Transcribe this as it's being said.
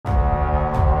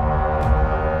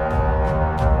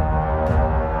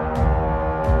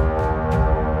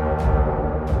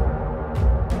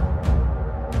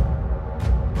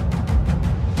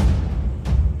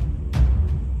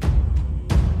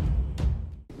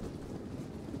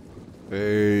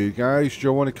Hey guys,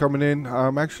 Joe Onit coming in.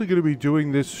 I'm actually going to be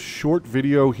doing this short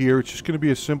video here. It's just going to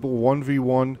be a simple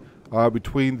 1v1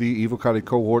 between the Evocati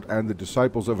cohort and the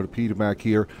disciples of Apedemak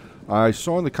here. I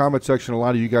saw in the comment section a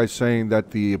lot of you guys saying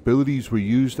that the abilities were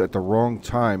used at the wrong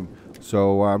time.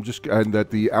 So and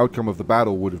that the outcome of the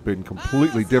battle would have been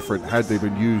completely different had they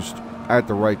been used at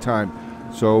the right time.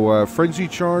 So Frenzy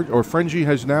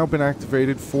has now been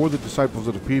activated for the disciples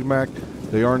of Apedemak.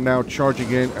 They are now charging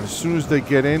in, and as soon as they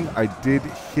get in, I did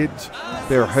hit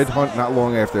their headhunt not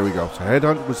long after. There we go. So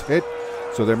headhunt was hit.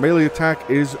 So their melee attack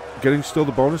is getting still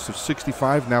the bonus of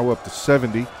 65, now up to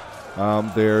 70.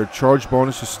 Their charge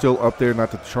bonus is still up there.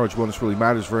 Not that the charge bonus really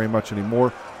matters very much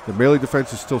anymore. The melee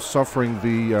defense is still suffering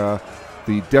the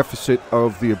deficit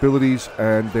of the abilities,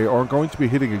 and they are going to be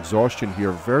hitting exhaustion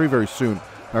here very, very soon.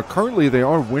 Now, currently, they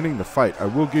are winning the fight. I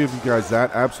will give you guys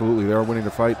that. Absolutely, they are winning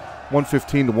the fight.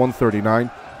 115 to 139.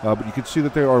 But you can see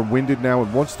that they are winded now,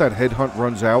 and once that headhunt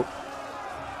runs out,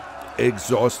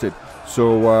 exhausted.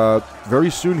 So very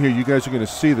soon here, you guys are going to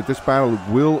see that this battle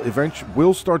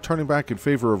will start turning back in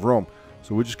favor of Rome.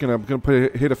 So we're just gonna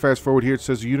hit a fast forward here. It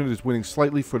says the unit is winning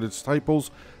slightly for the disciples.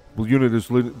 The unit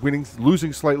is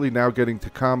losing slightly, now getting to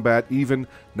combat even,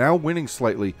 now winning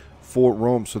slightly for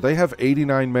Rome. So they have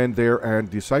 89 men there, and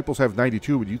disciples have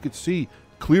 92. But you can see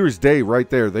clear as day right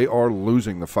there, they are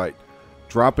losing the fight,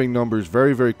 dropping numbers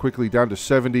very, very quickly down to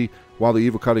 70, while the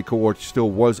Evocati cohort still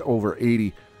was over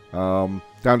 80. Down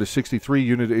to 63,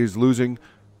 unit is losing,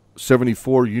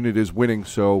 74, unit is winning.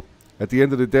 So at the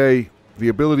end of the day, the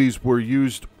abilities were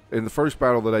used in the first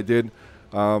battle that I did.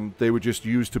 They were just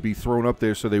used to be thrown up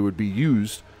there, so they would be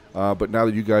used. But now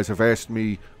that you guys have asked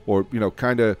me, or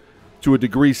kind of to a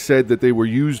degree said that they were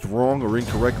used wrong or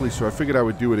incorrectly, so I figured I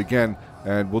would do it again,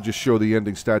 and we'll just show the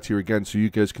ending stats here again so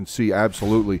you guys can see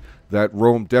absolutely that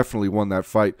Rome definitely won that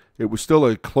fight. It was still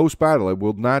a close battle. I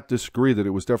will not disagree that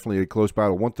it was definitely a close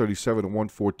battle, 137 to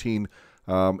 114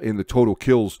 in the total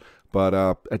kills. But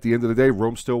at the end of the day,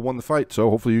 Rome still won the fight. So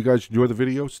hopefully you guys enjoy the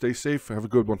video. Stay safe. Have a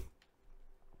good one.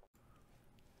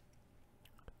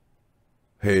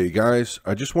 Hey guys,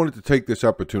 I just wanted to take this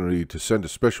opportunity to send a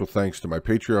special thanks to my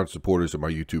Patreon supporters and my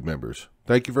YouTube members.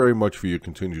 Thank you very much for your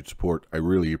continued support. I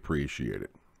really appreciate it.